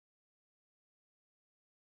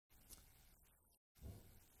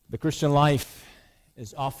The Christian life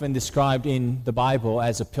is often described in the Bible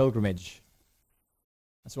as a pilgrimage.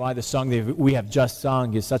 That's why the song that we have just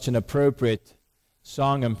sung is such an appropriate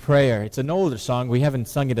song and prayer. It's an older song. We haven't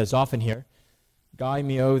sung it as often here. Guide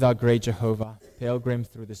me, O thou great Jehovah, pilgrim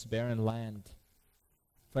through this barren land.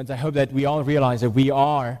 Friends, I hope that we all realize that we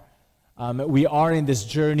are in this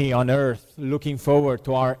journey on earth looking forward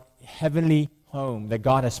to our heavenly home that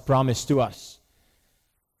God has promised to us.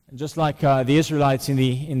 And just like the Israelites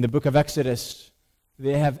in the book of Exodus,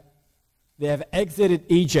 they have exited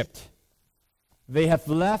Egypt. They have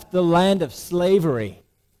left the land of slavery,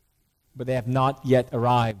 but they have not yet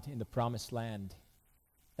arrived in the promised land.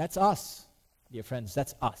 That's us, dear friends,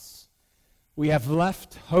 that's us. We have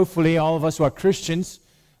left, hopefully all of us who are Christians,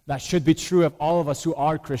 that should be true of all of us who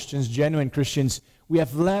are Christians, genuine Christians, we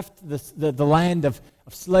have left the land of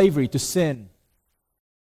slavery to sin.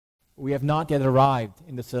 We have not yet arrived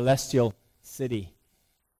in the celestial city,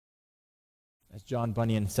 as John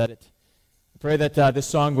Bunyan said it. I pray that this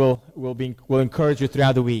song will encourage you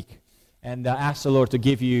throughout the week, and ask the Lord to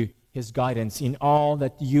give you His guidance in all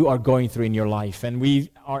that you are going through in your life. And we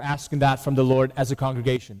are asking that from the Lord as a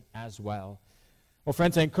congregation as well. Well,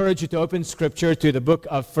 friends, I encourage you to open Scripture to the book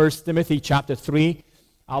of 1 Timothy chapter 3.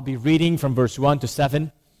 I'll be reading from verse 1 to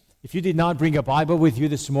 7. If you did not bring a Bible with you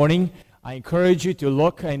this morning, I encourage you to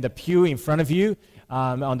look in the pew in front of you.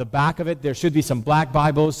 On the back of it, there should be some black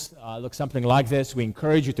Bibles. Look something like this. We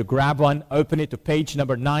encourage you to grab one, open it to page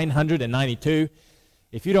number 992.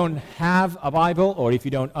 If you don't have a Bible, or if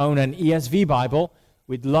you don't own an ESV Bible,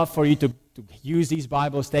 we'd love for you to use these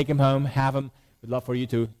Bibles, take them home, have them. We'd love for you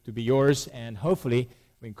to be yours, and hopefully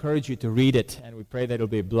we encourage you to read it, and we pray that it'll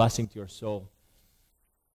be a blessing to your soul.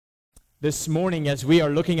 This morning, as we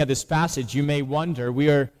are looking at this passage, you may wonder,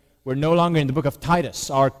 we're no longer in the book of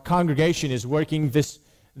Titus. Our congregation is working this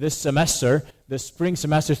semester, the spring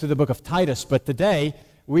semester, through the book of Titus. But today,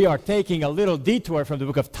 we are taking a little detour from the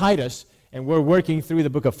book of Titus, and we're working through the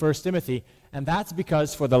book of 1 Timothy. And that's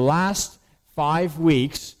because for the last 5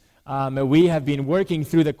 weeks, we have been working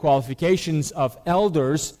through the qualifications of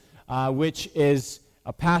elders, which is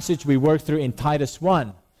a passage we worked through in Titus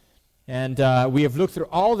 1. And we have looked through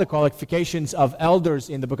all the qualifications of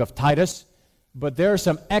elders in the book of Titus. But there are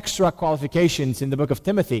some extra qualifications in the book of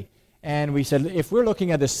Timothy. And we said, if we're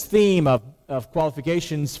looking at this theme of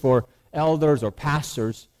qualifications for elders or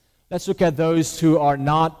pastors, let's look at those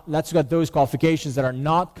qualifications that are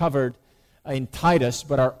not covered in Titus,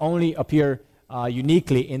 but are only appear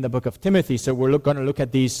uniquely in the book of Timothy. So we're going to look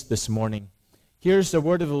at these this morning. Here's the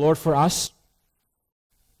word of the Lord for us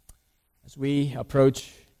as we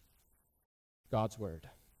approach God's word.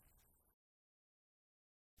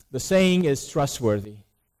 The saying is trustworthy.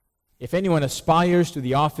 If anyone aspires to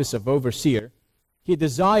the office of overseer, he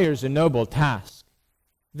desires a noble task.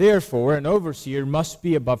 Therefore, an overseer must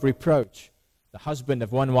be above reproach, the husband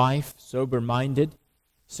of one wife, sober-minded,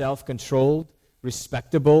 self-controlled,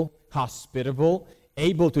 respectable, hospitable,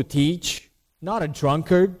 able to teach, not a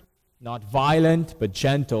drunkard, not violent, but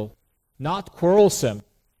gentle, not quarrelsome,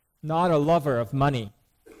 not a lover of money.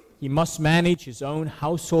 He must manage his own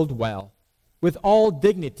household well, with all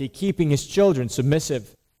dignity, keeping his children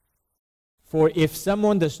submissive. For if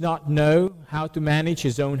someone does not know how to manage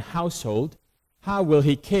his own household, how will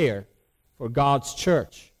he care for God's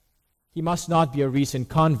church? He must not be a recent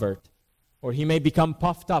convert, or he may become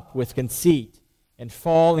puffed up with conceit and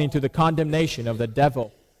fall into the condemnation of the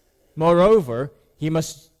devil. Moreover, he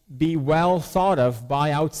must be well thought of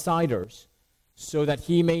by outsiders, so that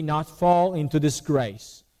he may not fall into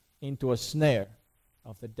disgrace, into a snare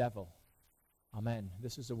of the devil. Amen.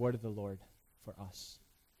 This is the word of the Lord for us.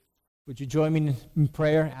 Would you join me in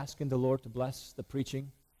prayer, asking the Lord to bless the preaching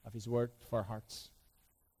of His word for our hearts?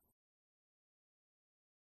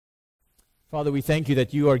 Father, we thank you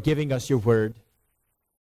that you are giving us your word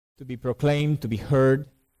to be proclaimed, to be heard.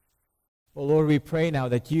 Oh Lord, we pray now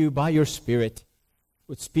that you, by your Spirit,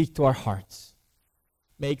 would speak to our hearts.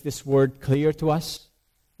 Make this word clear to us.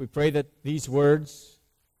 We pray that these words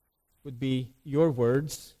would be your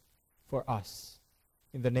words for us.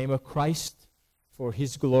 In the name of Christ, for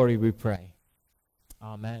His glory we pray.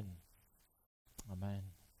 Amen. Amen.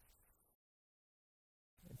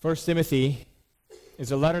 1 Timothy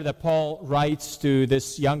is a letter that Paul writes to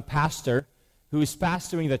this young pastor who is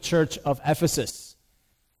pastoring the church of Ephesus.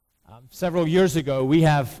 Several years ago, we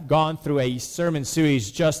have gone through a sermon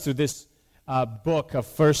series just through this book of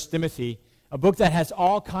 1 Timothy, a book that has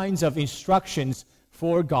all kinds of instructions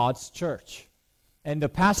for God's church. And the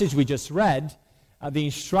passage we just read, the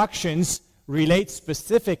instructions relate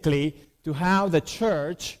specifically to how the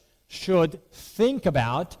church should think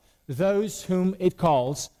about those whom it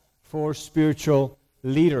calls for spiritual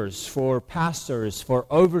leaders, for pastors, for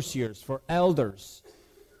overseers, for elders.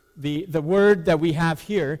 The word that we have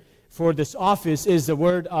here for this office is the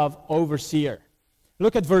word of overseer.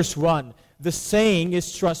 Look at verse 1. The saying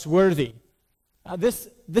is trustworthy. This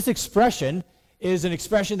expression is an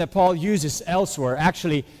expression that Paul uses elsewhere.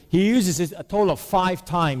 Actually, he uses it a total of 5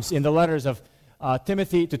 times in the letters of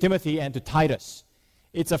Timothy and to Titus.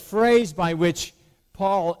 It's a phrase by which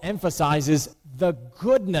Paul emphasizes the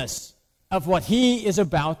goodness of what he is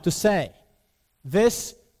about to say.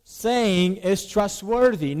 This saying is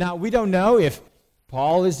trustworthy. Now, we don't know if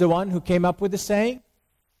Paul is the one who came up with the saying,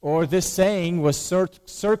 or this saying was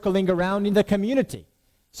circling around in the community.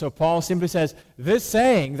 So Paul simply says, this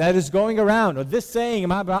saying that is going around, or this saying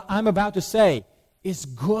I'm about to say, is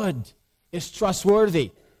good, is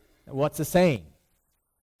trustworthy. And what's the saying?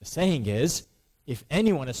 The saying is, if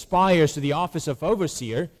anyone aspires to the office of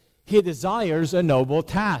overseer, he desires a noble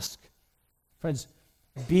task. Friends,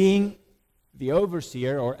 being the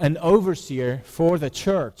overseer or an overseer for the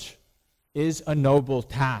church is a noble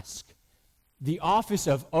task. The office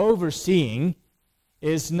of overseeing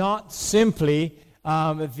is not simply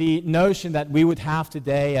the notion that we would have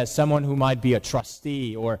today as someone who might be a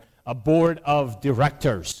trustee or a board of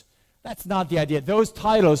directors. That's not the idea. Those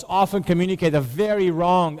titles often communicate a very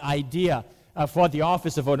wrong idea of what the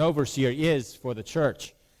office of an overseer is for the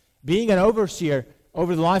church. Being an overseer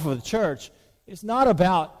over the life of the church is not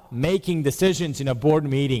about making decisions in a board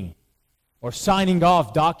meeting or signing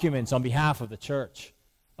off documents on behalf of the church.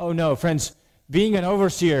 Oh no, friends, being an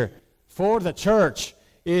overseer for the church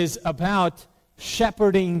is about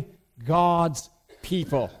shepherding God's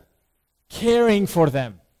people, caring for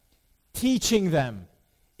them, teaching them,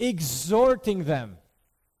 exhorting them,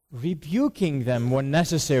 rebuking them when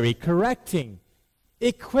necessary, correcting,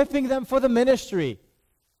 equipping them for the ministry,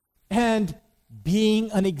 and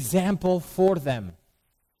being an example for them.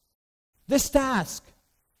 This task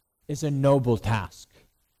is a noble task.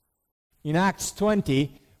 In Acts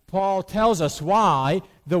 20, Paul tells us why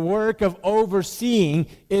the work of overseeing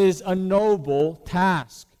is a noble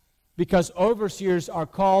task. Because overseers are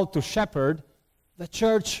called to shepherd the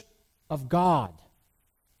church of God.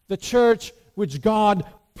 The church which God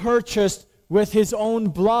purchased with his own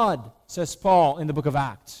blood, says Paul in the book of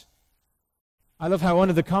Acts. I love how one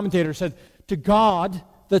of the commentators said, to God,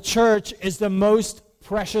 the church is the most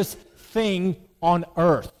precious thing on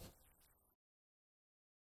earth.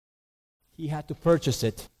 He had to purchase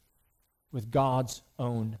it with God's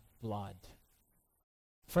own blood.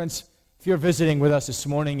 Friends, if you're visiting with us this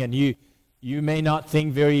morning and you may not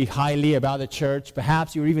think very highly about the church,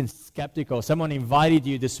 perhaps you're even skeptical. Someone invited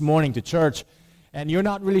you this morning to church and you're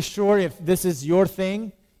not really sure if this is your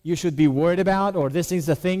thing you should be worried about or this is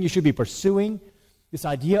the thing you should be pursuing. This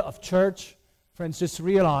idea of church, friends, just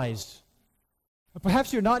realize,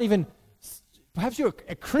 perhaps you're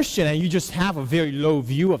a Christian and you just have a very low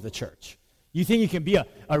view of the church. You think you can be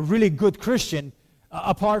a really good Christian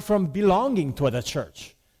apart from belonging to the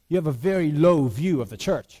church. You have a very low view of the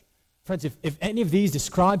church. Friends, if any of these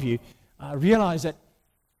describe you, realize that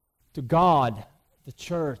to God, the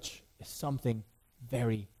church is something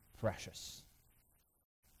very precious.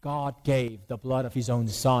 God gave the blood of his own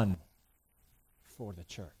Son for the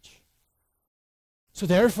church. So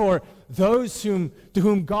therefore, those to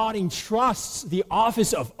whom God entrusts the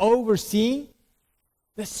office of overseeing,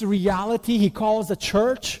 this reality he calls the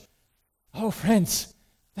church, oh friends,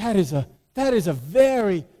 that is a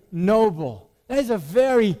very noble, that is a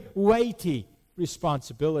very weighty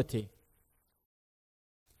responsibility.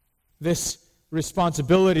 This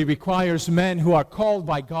responsibility requires men who are called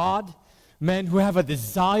by God, men who have a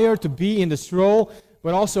desire to be in this role,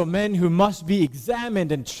 but also men who must be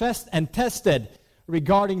examined and tested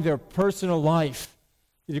regarding their personal life.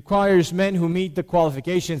 It requires men who meet the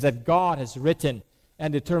qualifications that God has written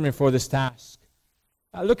and determined for this task.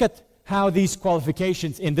 Look at how these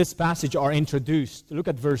qualifications in this passage are introduced. Look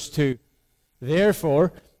at verse 2.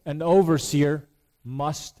 Therefore, an overseer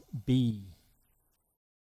must be.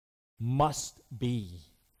 Must be.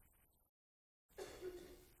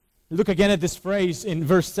 Look again at this phrase in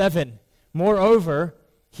verse 7. Moreover,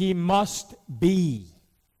 he must be.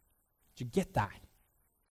 Did you get that?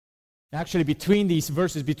 Actually, between these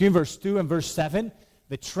verses, between verse 2 and verse 7,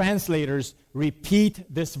 the translators repeat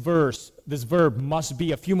this verb must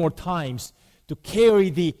be a few more times to carry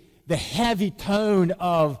the heavy tone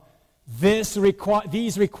of these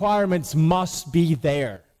requirements must be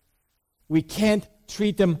there. We can't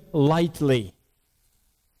treat them lightly.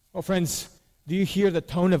 Oh, friends, do you hear the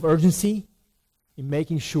tone of urgency in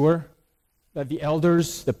making sure that the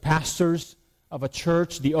elders, the pastors of a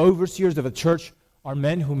church, the overseers of a church are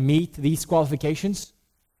men who meet these qualifications?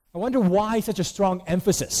 I wonder why such a strong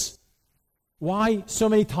emphasis. Why so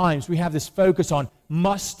many times we have this focus on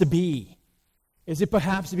must be? Is it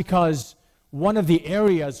perhaps because one of the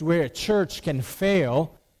areas where a church can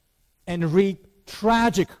fail and reap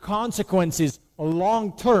tragic consequences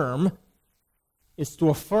long term is to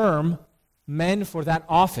affirm men for that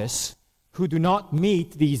office who do not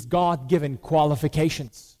meet these God-given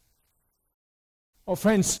qualifications? Oh,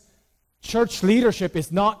 friends, church leadership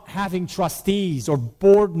is not having trustees or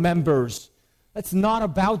board members. It's not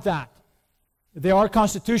about that. There are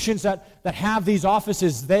constitutions that have these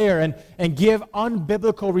offices there and give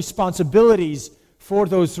unbiblical responsibilities for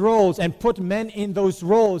those roles and put men in those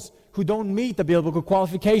roles who don't meet the biblical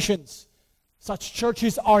qualifications. Such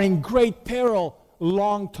churches are in great peril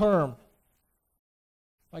long term.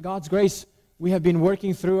 By God's grace, we have been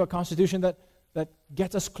working through a constitution that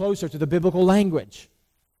gets us closer to the biblical language.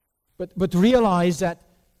 But realize that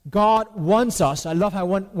God wants us. I love how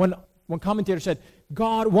one commentator said,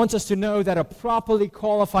 God wants us to know that a properly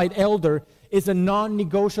qualified elder is a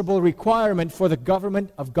non-negotiable requirement for the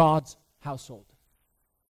government of God's household.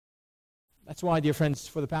 That's why, dear friends,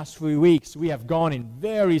 for the past few weeks, we have gone in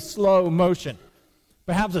very slow motion.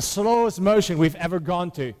 Perhaps the slowest motion we've ever gone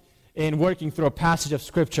to in working through a passage of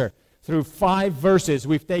Scripture. Through 5 verses,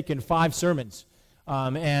 we've taken 5 sermons.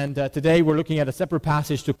 Today we're looking at a separate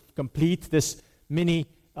passage to complete this mini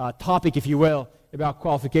topic, if you will, about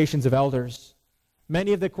qualifications of elders.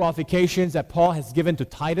 Many of the qualifications that Paul has given to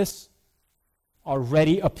Titus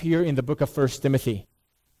already appear in the book of 1 Timothy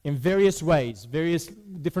in various ways, various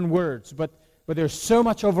different words, but there's so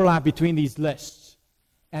much overlap between these lists.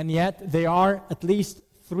 And yet there are at least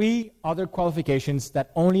 3 other qualifications that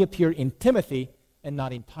only appear in Timothy and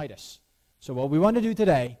not in Titus. So what we want to do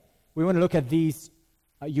today, we want to look at these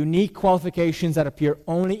unique qualifications that appear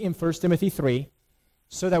only in 1 Timothy 3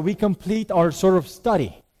 so that we complete our sort of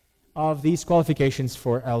study of these qualifications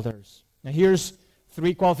for elders. Now here's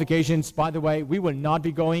 3 qualifications. By the way, we will not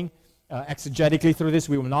be going exegetically through this.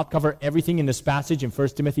 We will not cover everything in this passage in 1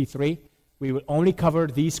 Timothy 3. We will only cover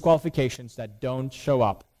these qualifications that don't show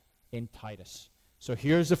up in Titus. So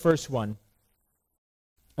here's the first one.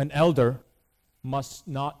 An elder must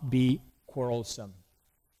not be quarrelsome.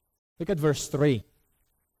 Look at verse 3.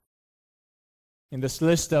 In this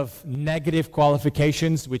list of negative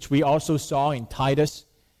qualifications, which we also saw in Titus,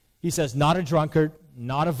 he says, not a drunkard,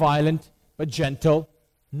 not a violent, but gentle,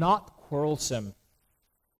 not quarrelsome.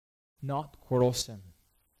 Not quarrelsome.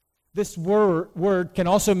 This word can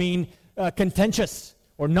also mean contentious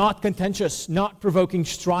or not contentious, not provoking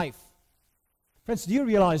strife. Friends, do you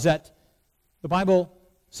realize that the Bible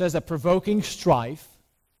says that provoking strife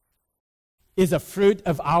is a fruit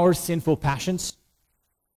of our sinful passions?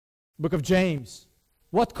 Book of James.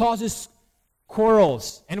 What causes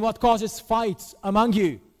quarrels and what causes fights among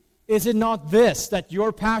you? Is it not this, that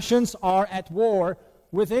your passions are at war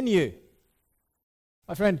within you?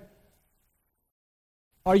 My friend,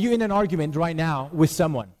 are you in an argument right now with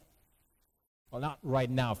someone? Well, not right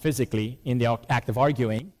now physically in the act of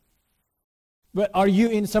arguing, but are you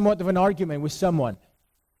in somewhat of an argument with someone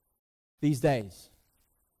these days?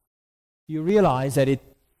 You realize that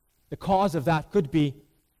the cause of that could be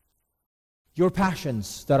your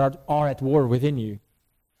passions that are at war within you.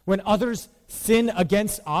 When others sin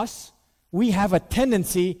against us, we have a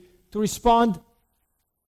tendency to respond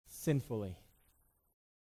sinfully.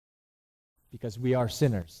 Because we are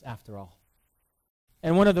sinners, after all.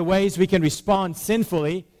 And one of the ways we can respond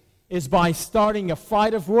sinfully is by starting a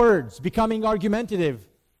fight of words, becoming argumentative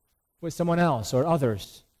with someone else or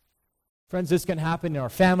others. Friends, this can happen in our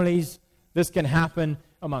families. This can happen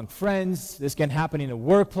among friends. This can happen in the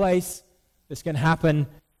workplace. This can happen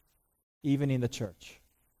even in the church.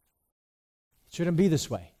 It shouldn't be this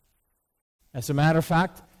way. As a matter of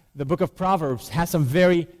fact, the book of Proverbs has some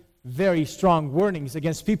very, very strong warnings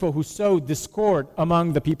against people who sow discord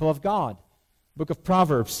among the people of God. Book of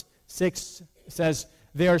Proverbs 6 says,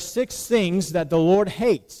 there are 6 things that the Lord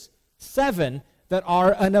hates, 7 that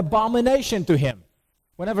are an abomination to Him.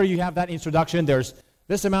 Whenever you have that introduction, there's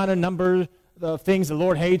this amount of number of things the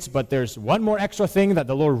Lord hates, but there's one more extra thing that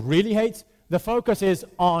the Lord really hates. The focus is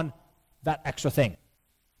on that extra thing.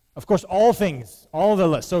 Of course, all things, all the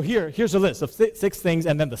list. So here's a list of 6 things,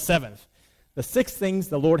 and then the 7th. The 6 things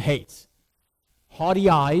the Lord hates. Haughty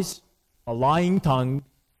eyes, a lying tongue,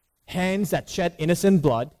 hands that shed innocent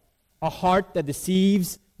blood, a heart that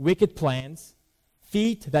deceives wicked plans,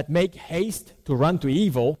 feet that make haste to run to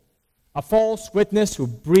evil, a false witness who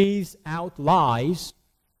breathes out lies.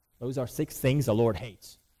 Those are 6 things the Lord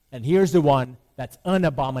hates. And here's the one that's an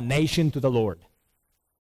abomination to the Lord.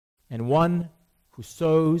 And one who who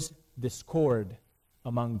sows discord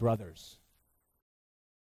among brothers.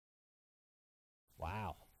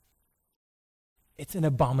 Wow. It's an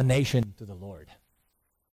abomination to the Lord.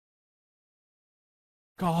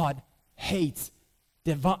 God hates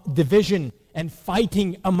division and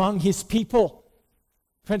fighting among His people.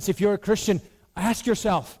 Friends, if you're a Christian, ask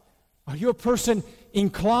yourself, are you a person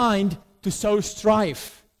inclined to sow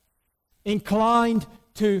strife? Inclined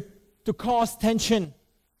to cause tension?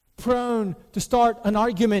 Prone to start an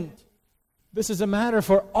argument? This is a matter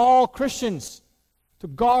for all Christians to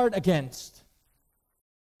guard against.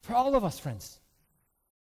 For all of us, friends.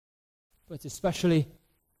 But it's especially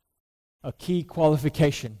a key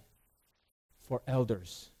qualification for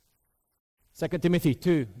elders. 2 Timothy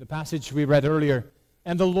 2, the passage we read earlier.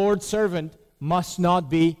 And the Lord's servant must not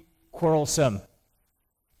be quarrelsome.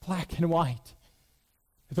 Black and white.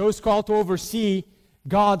 Those called to oversee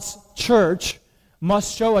God's church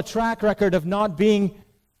must show a track record of not being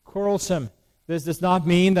quarrelsome. This does not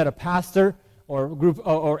mean that a pastor or group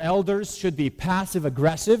or elders should be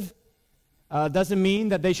passive-aggressive. Doesn't mean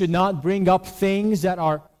that they should not bring up things that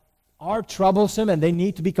are troublesome and they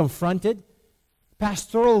need to be confronted.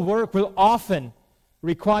 Pastoral work will often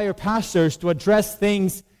require pastors to address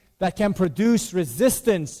things that can produce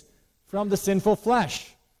resistance from the sinful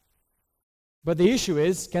flesh. But the issue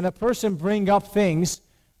is, can a person bring up things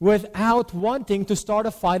without wanting to start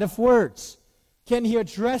a fight of words? Can he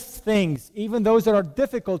address things, even those that are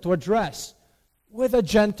difficult to address, with a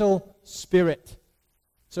gentle spirit?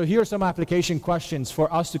 So here are some application questions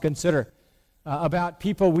for us to consider about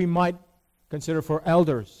people we might consider for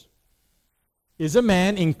elders. Is a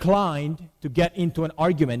man inclined to get into an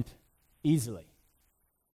argument easily?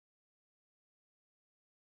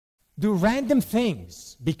 Do random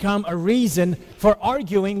things become a reason for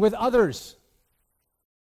arguing with others?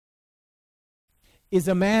 Is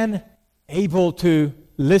a man able to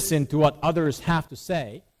listen to what others have to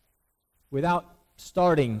say without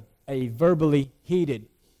starting a verbally heated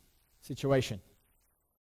situation?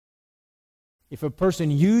 If a person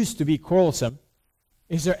used to be quarrelsome,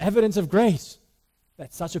 is there evidence of grace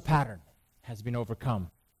that such a pattern has been overcome?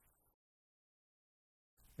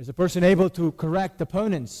 Is a person able to correct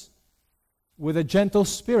opponents with a gentle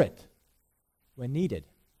spirit when needed?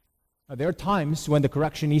 Now, there are times when the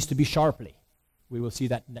correction needs to be sharply. We will see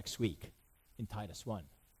that next week in Titus 1.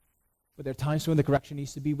 But there are times when the correction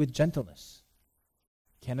needs to be with gentleness.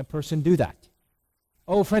 Can a person do that?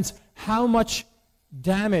 Oh, friends, how much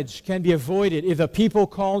damage can be avoided if the people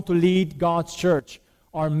called to lead God's church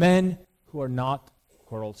are men who are not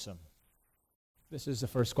quarrelsome? This is the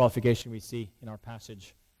first qualification we see in our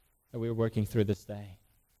passage that we are working through this day.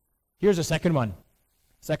 Here's a second one.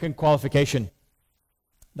 Second qualification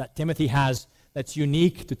that Timothy has that's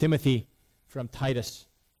unique to Timothy from Titus.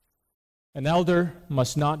 An elder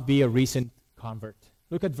must not be a recent convert.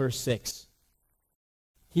 Look at verse 6.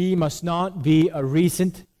 He must not be a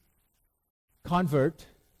recent convert,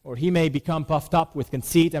 or he may become puffed up with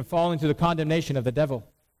conceit and fall into the condemnation of the devil.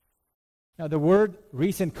 Now, the word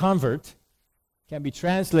recent convert can be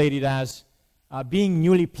translated as being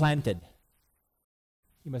newly planted.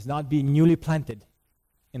 He must not be newly planted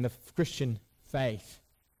in the Christian faith.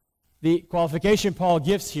 The qualification Paul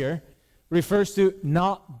gives here refers to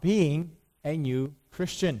not being a new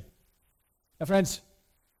Christian. Now, friends,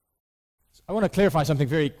 I want to clarify something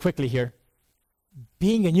very quickly here.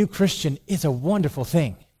 Being a new Christian is a wonderful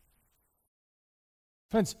thing.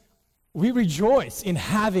 Friends, we rejoice in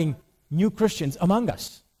having new Christians among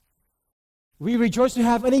us. We rejoice to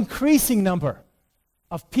have an increasing number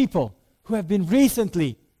of people who have been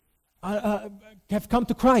recently have come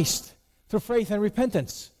to Christ through faith and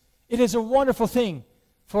repentance. It is a wonderful thing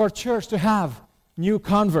for a church to have new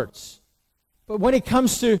converts. But when it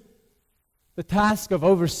comes to the task of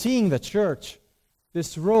overseeing the church,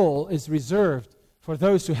 this role is reserved for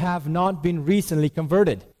those who have not been recently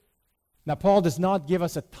converted. Now, Paul does not give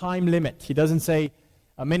us a time limit. He doesn't say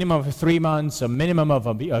a minimum of 3 months, a minimum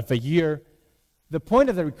of a year. The point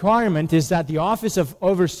of the requirement is that the office of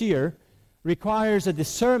overseer requires a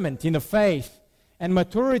discernment in the faith and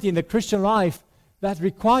maturity in the Christian life that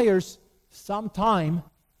requires some time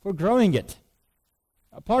for growing it.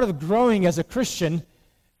 A part of growing as a Christian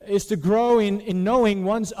is to grow in knowing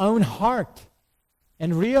one's own heart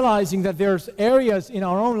and realizing that there's areas in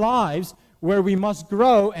our own lives where we must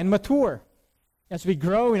grow and mature. As we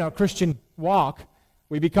grow in our Christian walk,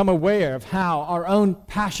 we become aware of how our own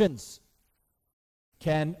passions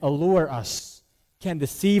can allure us, can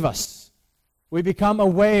deceive us. We become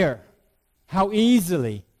aware how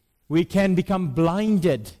easily we can become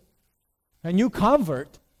blinded. A new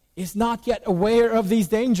convert is not yet aware of these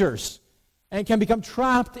dangers. and can become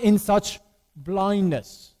trapped in such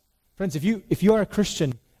blindness. Friends, if you are a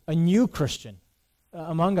Christian, a new Christian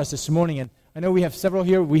among us this morning, and I know we have several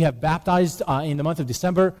here, we have baptized in the month of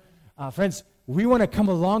December. Friends, we want to come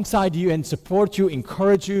alongside you and support you,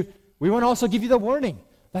 encourage you. We want to also give you the warning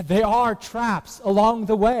that there are traps along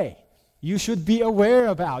the way. You should be aware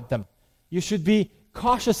about them. You should be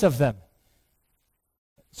cautious of them.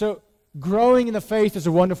 So growing in the faith is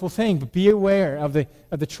a wonderful thing, but be aware of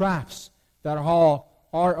the traps that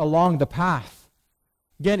are along the path.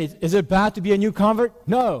 Again, is it bad to be a new convert?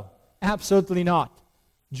 No, absolutely not.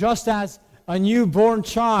 Just as a newborn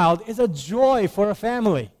child is a joy for a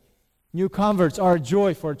family, new converts are a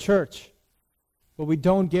joy for a church. But we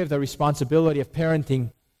don't give the responsibility of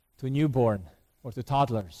parenting to newborn or to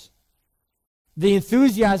toddlers. The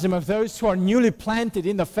enthusiasm of those who are newly planted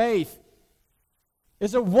in the faith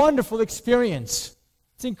is a wonderful experience.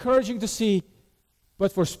 It's encouraging to see.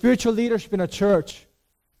 But for spiritual leadership in a church,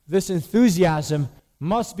 this enthusiasm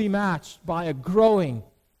must be matched by a growing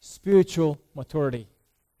spiritual maturity.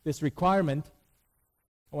 This requirement,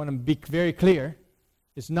 I want to be very clear,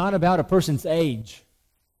 is not about a person's age.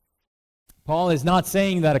 Paul is not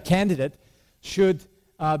saying that a candidate should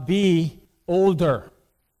be older.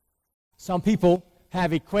 Some people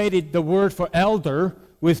have equated the word for elder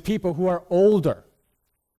with people who are older.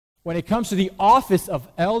 When it comes to the office of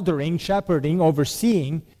eldering, shepherding,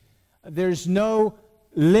 overseeing, there's no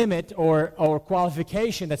limit or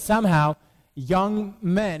qualification that somehow young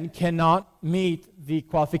men cannot meet the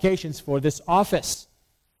qualifications for this office.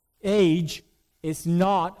 Age is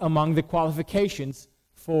not among the qualifications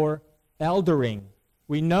for eldering.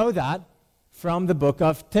 We know that from the book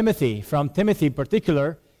of Timothy. From Timothy in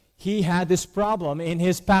particular, he had this problem in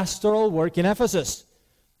his pastoral work in Ephesus.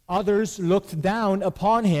 Others looked down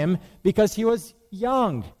upon him because he was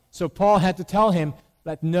young. So Paul had to tell him,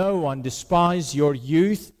 let no one despise your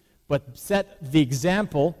youth, but set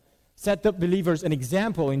the believers an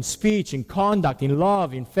example in speech, in conduct, in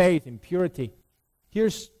love, in faith, in purity.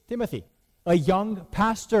 Here's Timothy, a young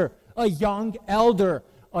pastor, a young elder,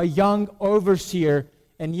 a young overseer,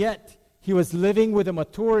 and yet he was living with a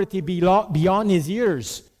maturity beyond his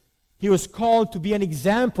years. He was called to be an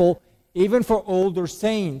example even for older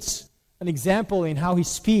saints, an example in how he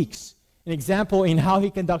speaks, an example in how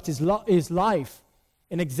he conducts his life,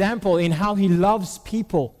 an example in how he loves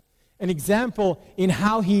people, an example in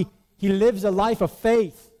how he lives a life of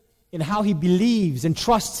faith, in how he believes and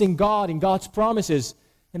trusts in God, in God's promises,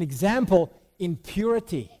 an example in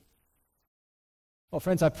purity. Well,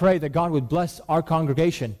 friends, I pray that God would bless our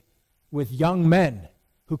congregation with young men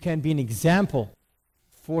who can be an example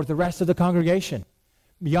for the rest of the congregation.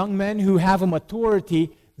 Young men who have a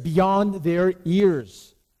maturity beyond their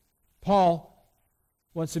years. Paul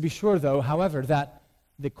wants to be sure, though, however, that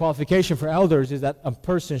the qualification for elders is that a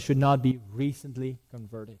person should not be recently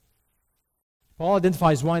converted. Paul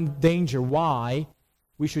identifies one danger why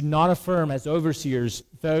we should not affirm as overseers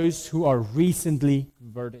those who are recently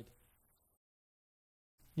converted.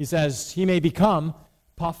 He says, he may become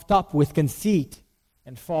puffed up with conceit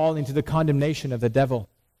and fall into the condemnation of the devil.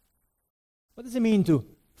 What does it mean to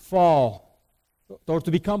fall or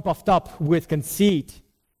to become puffed up with conceit?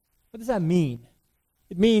 What does that mean?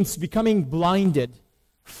 It means becoming blinded,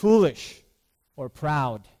 foolish, or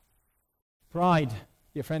proud. Pride,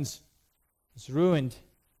 dear friends, has ruined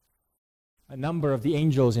a number of the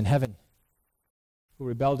angels in heaven who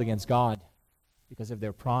rebelled against God because of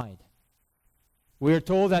their pride. We are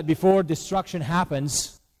told that before destruction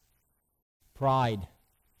happens, pride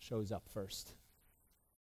shows up first.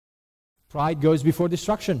 Pride goes before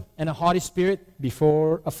destruction, and a haughty spirit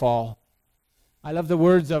before a fall. I love the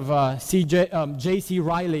words of J.C.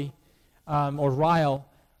 Riley, or Ryle,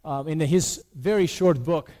 in his very short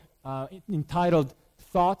book entitled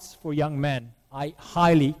Thoughts for Young Men. I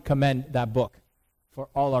highly commend that book for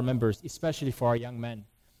all our members, especially for our young men.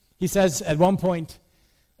 He says at one point,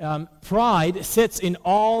 pride sits in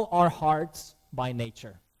all our hearts by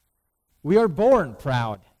nature. We are born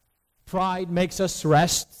proud. Pride makes us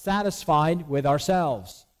rest satisfied with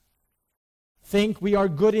ourselves. Think we are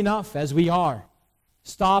good enough as we are.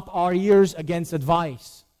 Stop our ears against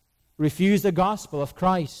advice. Refuse the gospel of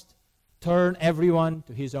Christ. Turn everyone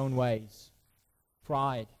to his own ways.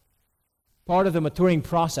 Pride. Part of the maturing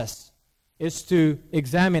process is to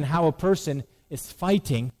examine how a person is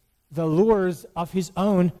fighting the lures of his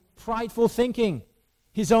own prideful thinking,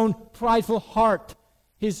 his own prideful heart,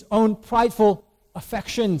 his own prideful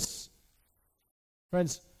affections.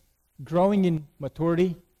 Friends, growing in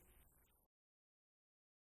maturity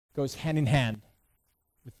goes hand in hand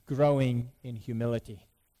with growing in humility.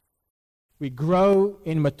 We grow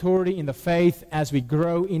in maturity in the faith as we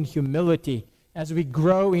grow in humility, as we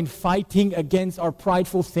grow in fighting against our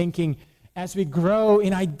prideful thinking, as we grow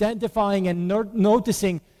in identifying and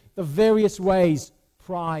noticing the various ways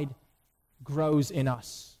pride grows in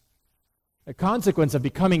us. The consequence of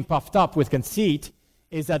becoming puffed up with conceit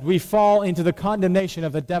is that we fall into the condemnation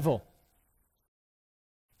of the devil.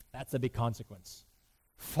 That's a big consequence.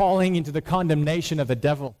 Falling into the condemnation of the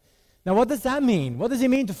devil. Now, what does that mean? What does it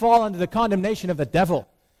mean to fall under the condemnation of the devil?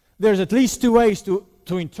 There's at least two ways to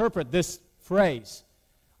interpret this phrase.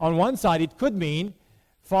 On one side, it could mean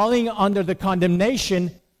falling under the condemnation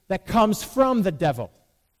that comes from the devil.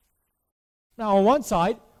 Now, on one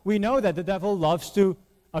side, we know that the devil loves to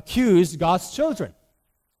accuse God's children.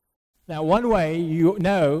 Now, one way you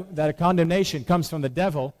know that a condemnation comes from the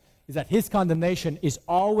devil is that his condemnation is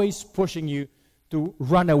always pushing you to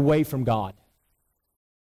run away from God.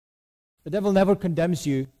 The devil never condemns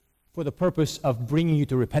you for the purpose of bringing you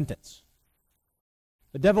to repentance.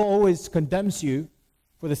 The devil always condemns you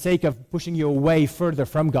for the sake of pushing you away further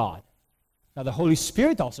from God. Now, the Holy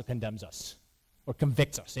Spirit also condemns us or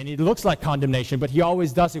convicts us, and it looks like condemnation, but he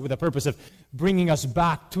always does it with the purpose of bringing us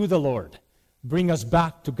back to the Lord, bring us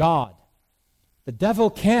back to God. The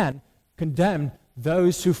devil can condemn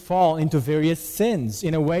those who fall into various sins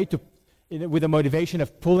in a way with the motivation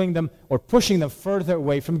of pulling them or pushing them further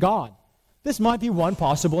away from God. This might be one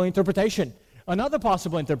possible interpretation. Another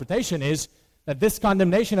possible interpretation is that this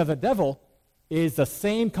condemnation of the devil is the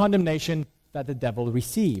same condemnation that the devil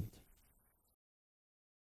received.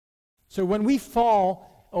 So when we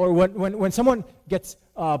fall, or when someone gets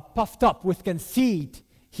puffed up with conceit,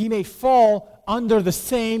 he may fall under the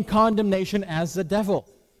same condemnation as the devil.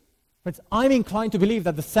 But I'm inclined to believe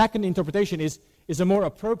that the second interpretation is a more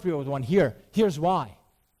appropriate one here. Here's why.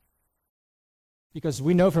 Because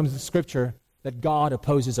we know from the Scripture that God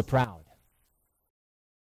opposes the proud.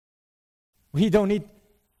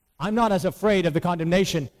 I'm not as afraid of the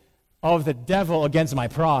condemnation of the devil against my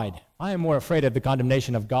pride. I am more afraid of the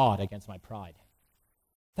condemnation of God against my pride.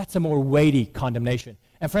 That's a more weighty condemnation.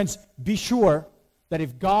 And friends, be sure that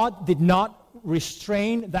if God did not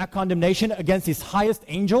restrain that condemnation against his highest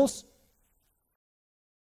angels,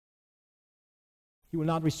 he will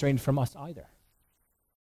not restrain from us either.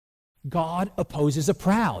 God opposes the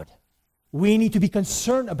proud. We need to be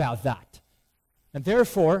concerned about that. And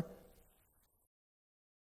therefore,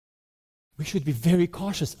 we should be very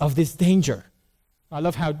cautious of this danger. I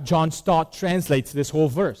love how John Stott translates this whole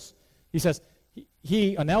verse. He says,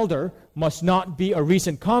 he, an elder, must not be a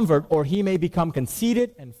recent convert, or he may become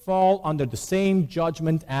conceited and fall under the same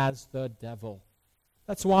judgment as the devil.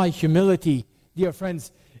 That's why humility, dear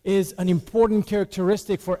friends, is an important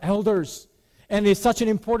characteristic for elders, and is such an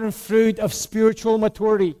important fruit of spiritual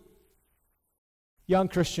maturity. Young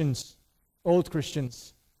Christians, old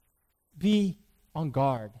Christians, be on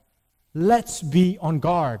guard. Let's be on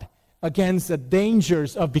guard against the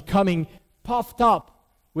dangers of becoming puffed up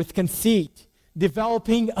with conceit,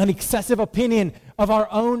 developing an excessive opinion of our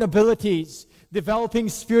own abilities, developing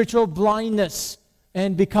spiritual blindness,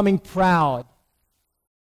 and becoming proud.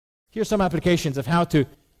 Here's some applications of how to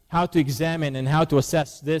examine and how to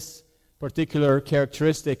assess this particular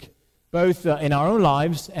characteristic, both in our own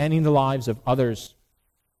lives and in the lives of others.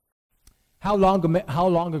 How long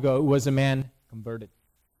ago was a man converted?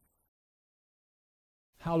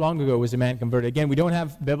 How long ago was a man converted? Again, we don't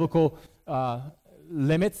have biblical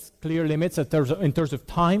limits, clear limits in terms of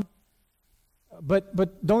time.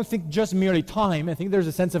 But don't think just merely time. I think there's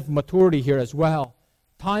a sense of maturity here as well.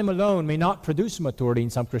 Time alone may not produce maturity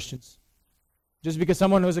in some Christians. Just because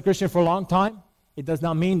someone was a Christian for a long time, it does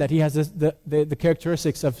not mean that he has the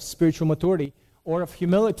characteristics of spiritual maturity or of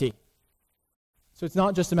humility. So it's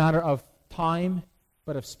not just a matter of time,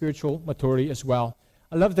 but of spiritual maturity as well.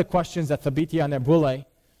 I love the questions that Thabiti Anyabwile,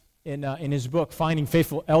 in his book, Finding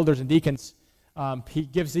Faithful Elders and Deacons, he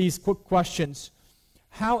gives these quick questions.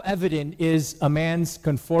 How evident is a man's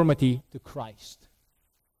conformity to Christ?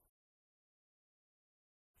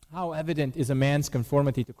 How evident is a man's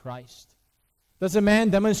conformity to Christ? Does a man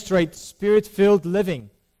demonstrate Spirit-filled living,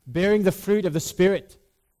 bearing the fruit of the Spirit?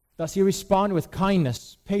 Does he respond with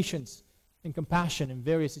kindness, patience, and compassion in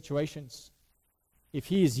various situations? If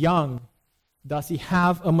he is young, does he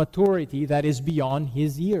have a maturity that is beyond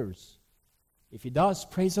his years? If he does,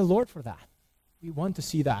 praise the Lord for that. We want to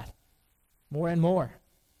see that more and more.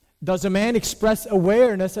 Does a man express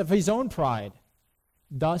awareness of his own pride?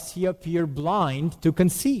 Does he appear blind to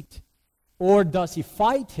conceit? Or does he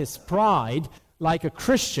fight his pride like a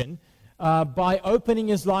Christian by opening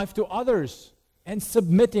his life to others and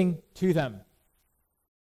submitting to them?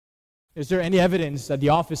 Is there any evidence that the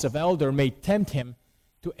office of elder may tempt him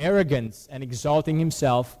to arrogance and exalting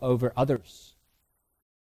himself over others?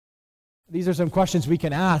 These are some questions we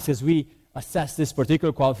can ask as we assess this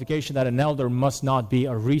particular qualification that an elder must not be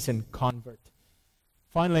a recent convert.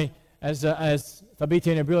 Finally, as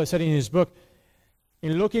Thabiti Nabila said in his book,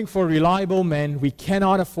 in looking for reliable men, we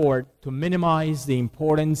cannot afford to minimize the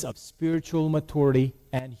importance of spiritual maturity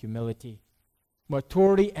and humility.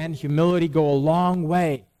 Maturity and humility go a long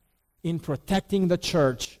way in protecting the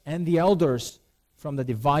church and the elders from the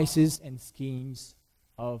devices and schemes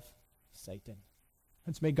of Satan.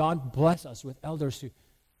 Hence, may God bless us with elders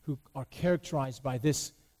who are characterized by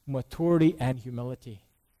this maturity and humility.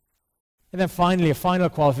 And then finally, a final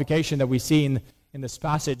qualification that we see in this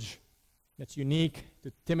passage that's unique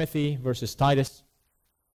to Timothy versus Titus.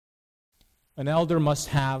 An elder must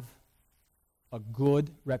have a good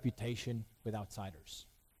reputation with outsiders.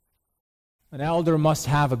 An elder must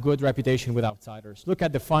have a good reputation with outsiders. Look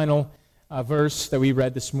at the final verse that we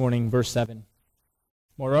read this morning, verse 7.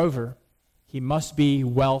 Moreover, he must be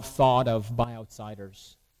well thought of by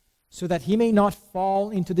outsiders, so that he may not fall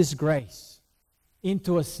into disgrace,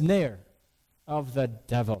 into a snare of the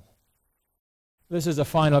devil. This is a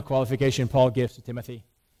final qualification Paul gives to Timothy.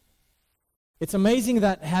 It's amazing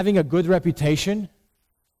that having a good reputation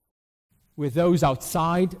with those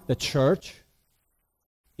outside the church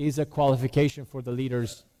is a qualification for the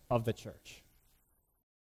leaders of the church.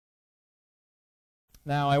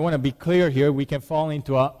 Now, I want to be clear here. We can fall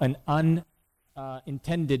into an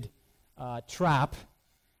unintended trap.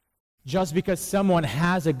 Just because someone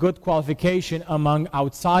has a good qualification among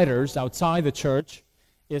outsiders, outside the church,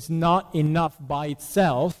 is not enough by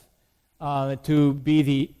itself to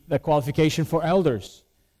be the qualification for elders.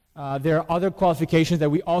 There are other qualifications that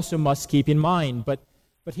we also must keep in mind. But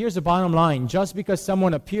here's the bottom line. Just because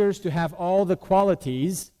someone appears to have all the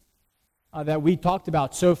qualities that we talked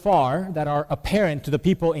about so far that are apparent to the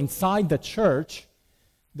people inside the church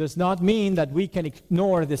does not mean that we can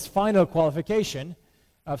ignore this final qualification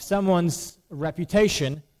of someone's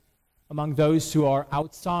reputation among those who are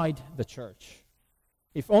outside the church.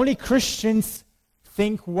 If only Christians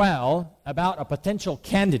think well about a potential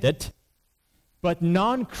candidate, but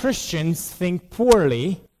non-Christians think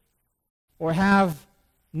poorly or have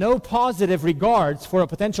no positive regards for a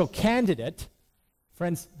potential candidate,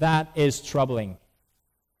 friends, that is troubling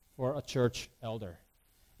for a church elder.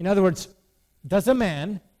 In other words, does a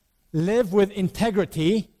man live with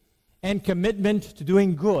integrity and commitment to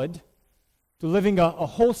doing good, to living a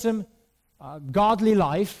wholesome, godly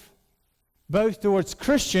life, both towards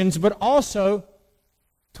Christians, but also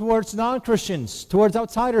towards non-Christians, towards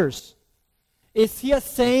outsiders? Is he a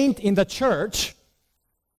saint in the church,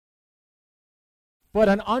 but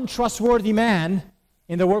an untrustworthy man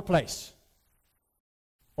in the workplace,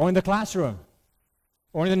 or in the classroom,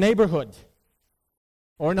 or in the neighborhood,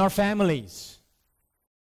 or in our families?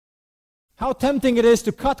 How tempting it is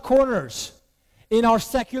to cut corners in our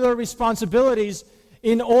secular responsibilities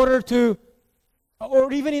in order to,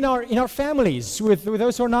 or even in our families with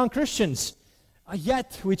those who are non-Christians.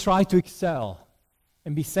 Yet we try to excel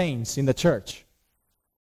and be saints in the church.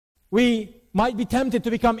 We might be tempted to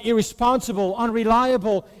become irresponsible,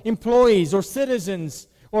 unreliable employees or citizens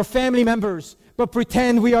or family members, but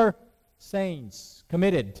pretend we are saints,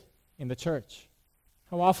 committed in the church.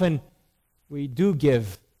 How often we do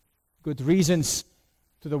give good reasons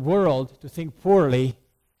to the world to think poorly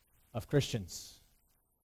of Christians.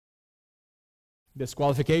 This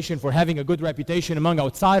qualification for having a good reputation among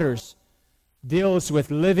outsiders deals with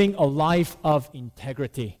living a life of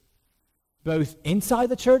integrity, both inside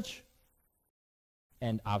the church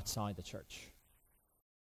and outside the church.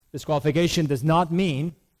 This qualification does not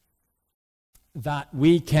mean that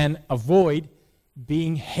we can avoid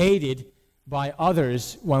being hated by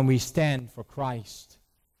others when we stand for Christ.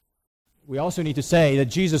 We also need to say that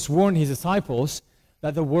Jesus warned his disciples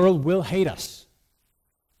that the world will hate us.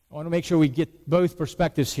 I want to make sure we get both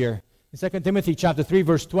perspectives here. In 2 Timothy chapter 3,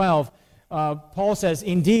 verse 12, Paul says,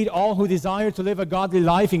 "Indeed, all who desire to live a godly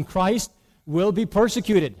life in Christ will be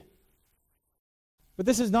persecuted." But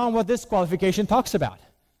this is not what this qualification talks about.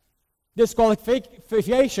 This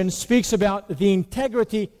qualification speaks about the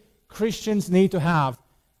integrity Christians need to have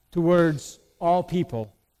towards all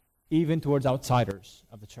people, even towards outsiders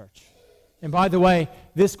of the church. And by the way,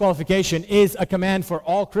 this qualification is a command for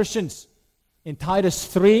all Christians. In Titus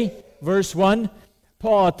 3, verse 1,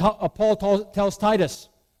 Paul tells Titus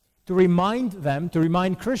to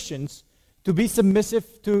remind Christians to be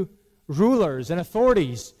submissive to rulers and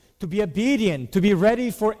authorities, to be obedient, to be ready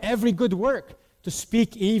for every good work, to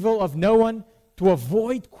speak evil of no one, to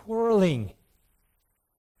avoid quarreling.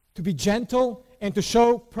 to be gentle, and to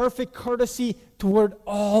show perfect courtesy toward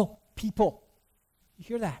all people. You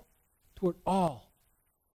hear that? Toward all.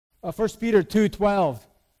 1 Peter 2:12,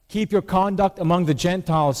 keep your conduct among the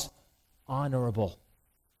Gentiles honorable,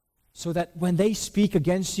 so that when they speak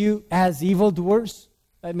against you as evildoers,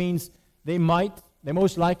 that means they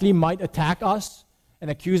most likely might attack us and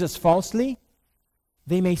accuse us falsely,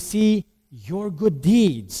 they may see your good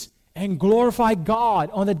deeds and glorify God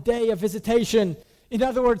on the day of visitation. In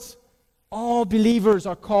other words, all believers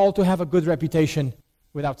are called to have a good reputation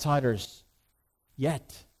with outsiders.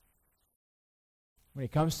 Yet, when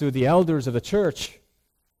it comes to the elders of the church,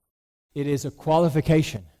 it is a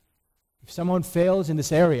qualification. If someone fails in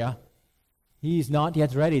this area, he is not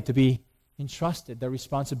yet ready to be entrusted the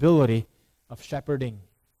responsibility of shepherding.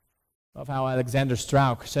 Of how Alexander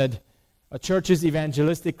Strauch said, a church's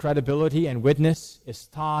evangelistic credibility and witness is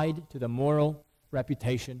tied to the moral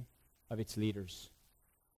reputation of its leaders.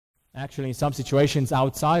 Actually, in some situations,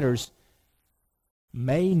 outsiders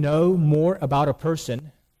may know more about a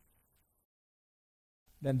person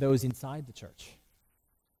than those inside the church.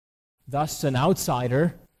 Thus, an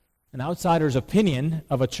outsider's opinion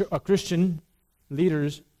of a Christian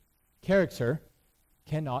leader's character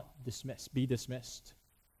cannot be dismissed.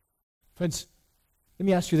 Friends, let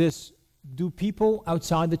me ask you this. Do people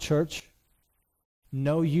outside the church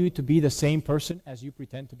know you to be the same person as you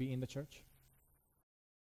pretend to be in the church?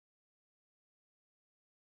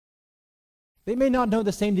 They may not know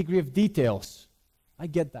the same degree of details. I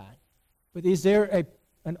get that. But is there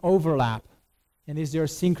an overlap? And is there a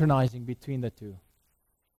synchronizing between the two?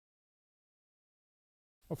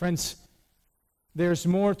 Well, friends, there's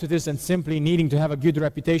more to this than simply needing to have a good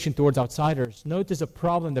reputation towards outsiders. Notice a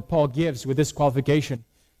problem that Paul gives with this qualification.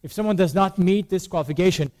 If someone does not meet this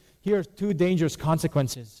qualification, here are two dangerous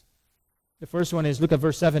consequences. The first one is, look at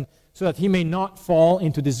verse 7, so that he may not fall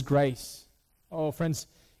into disgrace. Oh, friends,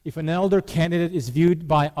 if an elder candidate is viewed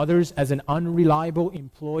by others as an unreliable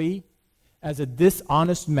employee, as a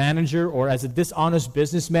dishonest manager, or as a dishonest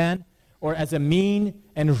businessman, or as a mean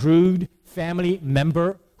and rude family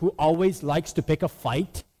member who always likes to pick a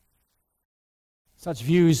fight, such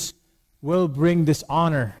views will bring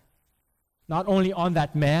dishonor not only on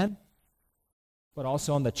that man, but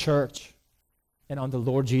also on the church and on the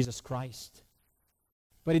Lord Jesus Christ.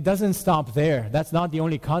 But it doesn't stop there. That's not the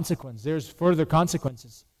only consequence. There's further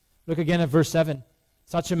consequences. Look again at verse 7.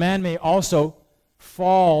 Such a man may also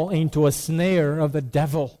fall into a snare of the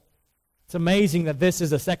devil. It's amazing that this is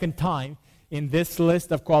the second time in this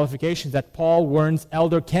list of qualifications that Paul warns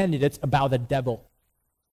elder candidates about the devil.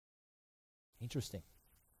 Interesting.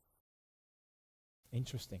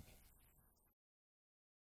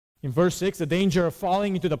 In verse 6, the danger of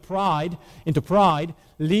falling into pride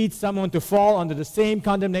leads someone to fall under the same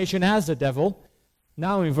condemnation as the devil.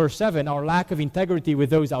 Now in verse 7, our lack of integrity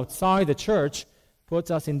with those outside the church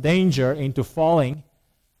puts us in danger into falling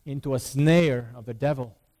into a snare of the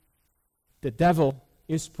devil. The devil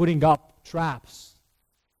is putting up traps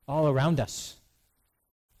all around us.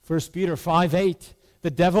 1 Peter 5:8,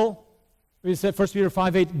 the devil, we said 1 Peter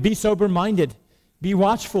 5:8, be sober-minded, be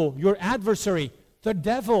watchful. Your adversary, the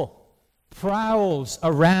devil, prowls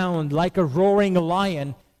around like a roaring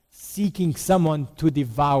lion, seeking someone to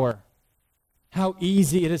devour. How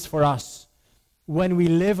easy it is for us when we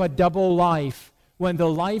live a double life, when the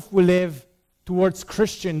life we live towards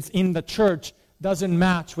Christians in the church doesn't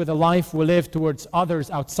match with the life we live towards others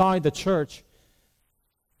outside the church.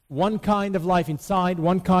 One kind of life inside,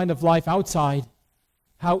 one kind of life outside.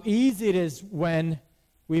 How easy it is when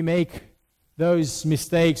we make those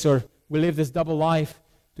mistakes or we live this double life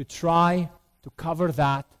to try to cover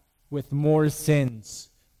that with more sins,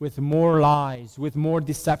 with more lies, with more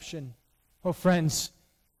deception. Oh, friends,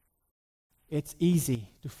 it's easy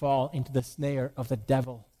to fall into the snare of the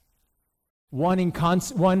devil.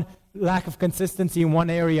 One lack of consistency in one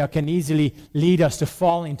area can easily lead us to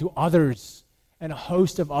fall into others and a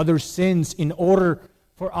host of other sins in order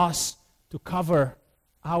for us to cover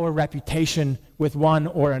our reputation with one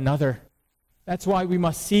or another. That's why we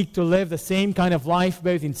must seek to live the same kind of life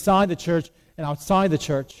both inside the church and outside the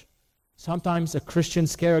church. Sometimes a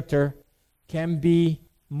Christian's character can be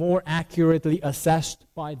more accurately assessed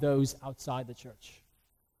by those outside the church.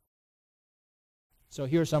 So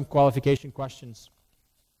here are some qualification questions,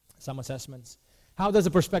 some assessments. How does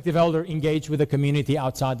a prospective elder engage with the community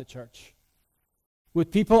outside the church? Would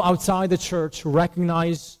people outside the church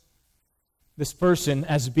recognize this person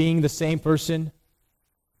as being the same person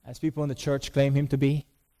as people in the church claim him to be?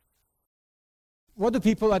 What do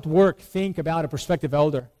people at work think about a prospective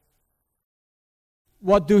elder?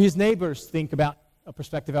 What do his neighbors think about a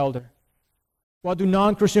prospective elder? What do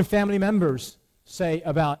non-Christian family members say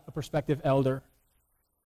about a prospective elder?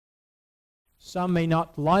 Some may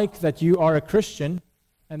not like that you are a Christian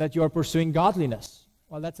and that you are pursuing godliness.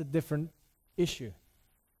 Well, that's a different issue.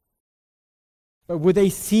 But would they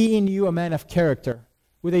see in you a man of character?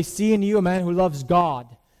 Would they see in you a man who loves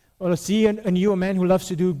God? Or see in you a man who loves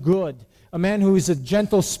to do good? A man who is a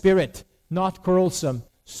gentle spirit, not quarrelsome,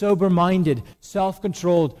 sober-minded,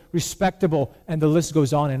 self-controlled, respectable, and the list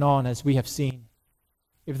goes on and on, as we have seen.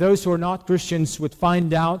 If those who are not Christians would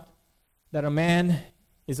find out that a man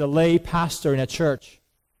is a lay pastor in a church,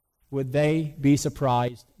 would they be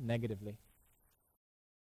surprised negatively?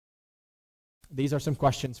 These are some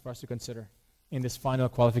questions for us to consider in this final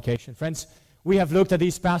qualification. Friends, we have looked at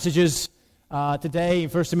these passages today in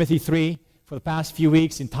 1 Timothy 3, for the past few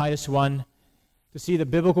weeks in Titus 1, to see the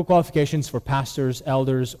biblical qualifications for pastors,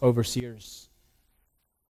 elders, overseers.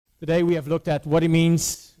 Today we have looked at what it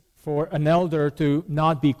means for an elder to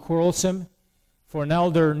not be quarrelsome, for an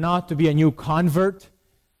elder not to be a new convert,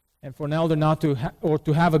 and for an elder not to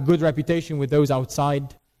to have a good reputation with those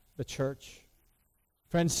outside the church.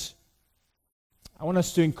 Friends, I want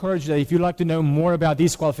us to encourage that if you'd like to know more about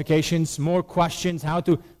these qualifications, more questions, how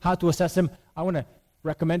to assess them, I want to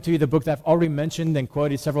recommend to you the book that I've already mentioned and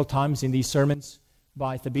quoted several times in these sermons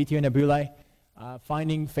by Thabitio Nebulae,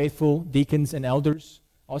 Finding Faithful Deacons and Elders.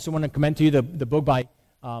 I also want to commend to you the book by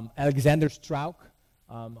Alexander Strauch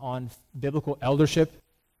on biblical eldership.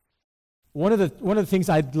 One of the things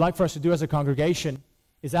I'd like for us to do as a congregation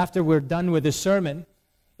is, after we're done with this sermon,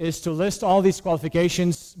 is to list all these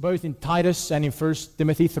qualifications, both in Titus and in 1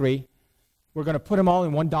 Timothy 3. We're going to put them all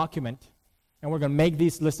in one document, and we're going to make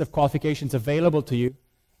these list of qualifications available to you.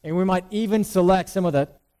 And we might even select some of the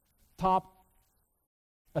top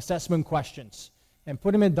assessment questions and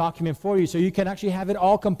put them in a document for you, so you can actually have it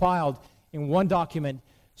all compiled in one document,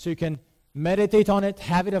 so you can meditate on it,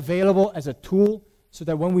 have it available as a tool, so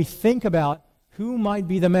that when we think about who might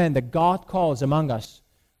be the men that God calls among us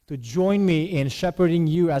to join me in shepherding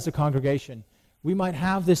you as a congregation, we might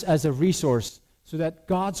have this as a resource so that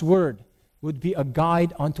God's word would be a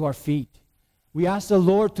guide unto our feet. We ask the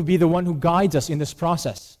Lord to be the one who guides us in this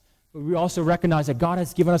process, but we also recognize that God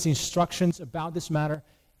has given us instructions about this matter,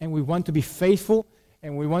 and we want to be faithful,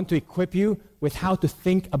 and we want to equip you with how to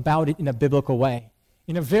think about it in a biblical way.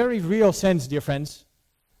 In a very real sense, dear friends,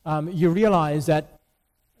 you realize that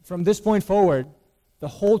from this point forward, the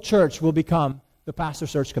whole church will become the pastor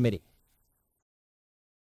search committee.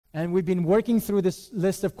 And we've been working through this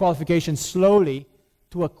list of qualifications slowly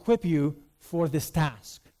to equip you for this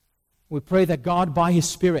task. We pray that God, by His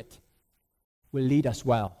Spirit, will lead us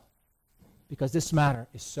well, because this matter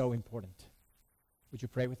is so important. Would you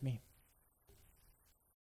pray with me?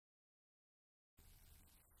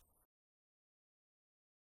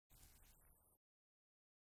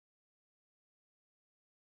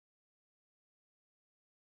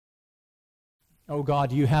 Oh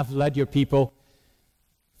God, you have led your people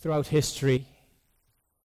throughout history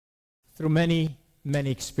through many,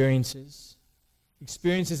 many experiences.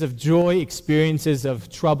 Experiences of joy, experiences of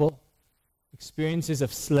trouble, experiences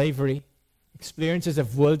of slavery, experiences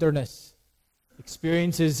of wilderness,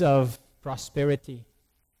 experiences of prosperity,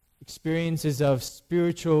 experiences of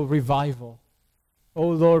spiritual revival. Oh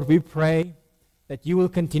Lord, we pray that you will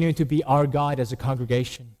continue to be our guide as a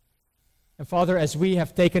congregation. And Father, as we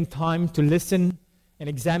have taken time to listen and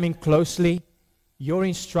examine closely your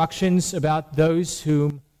instructions about those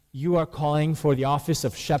whom you are calling for the office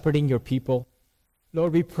of shepherding your people,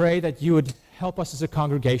 Lord, we pray that you would help us as a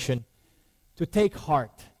congregation to take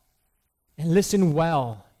heart and listen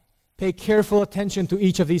well, pay careful attention to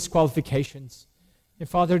each of these qualifications. And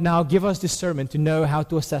Father, now give us discernment to know how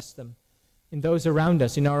to assess them in those around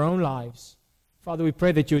us, in our own lives. Father, we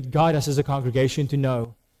pray that you would guide us as a congregation to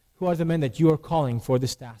know who are the men that you are calling for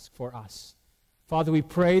this task for us. Father, we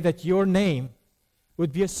pray that your name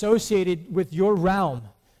would be associated with your realm,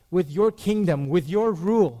 with your kingdom, with your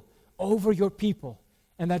rule over your people,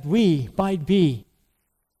 and that we might be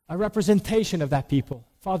a representation of that people.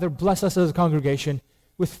 Father, bless us as a congregation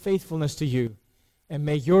with faithfulness to you, and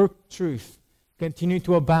may your truth continue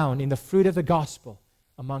to abound in the fruit of the gospel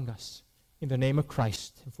among us. In the name of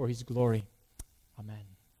Christ and for His glory. Amen.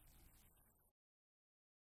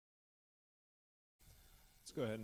 Let's go ahead.